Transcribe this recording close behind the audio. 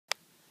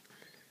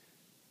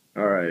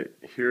Alright,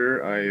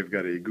 here I've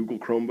got a Google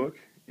Chromebook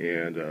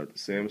and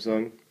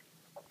Samsung.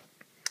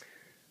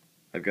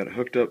 I've got it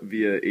hooked up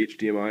via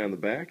HDMI on the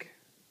back,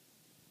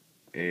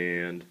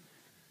 and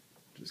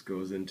just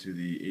goes into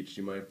the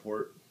HDMI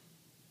port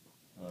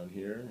on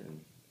here,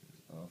 and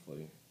it's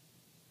awfully,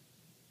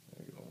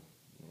 there you go,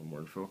 a little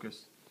more in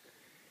focus.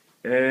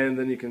 And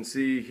then you can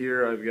see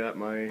here I've got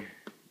my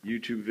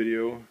YouTube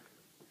video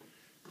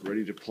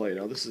ready to play.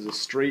 Now this is a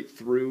straight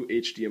through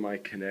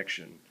HDMI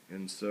connection,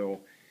 and so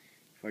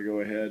if I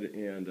go ahead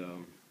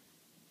and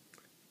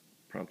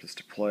prompt this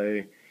to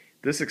play,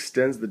 this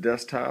extends the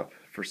desktop.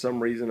 For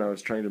some reason I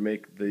was trying to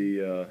make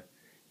the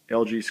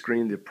LG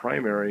screen the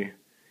primary,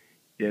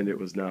 and it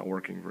was not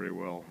working very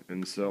well,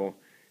 and so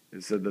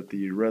it said that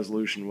the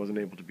resolution wasn't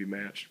able to be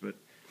matched. But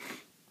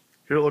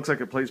here it looks like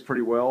it plays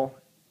pretty well.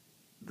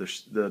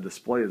 The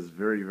display is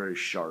very, very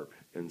sharp,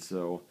 and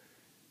so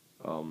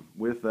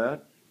with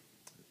that,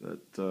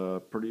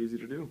 that's pretty easy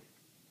to do.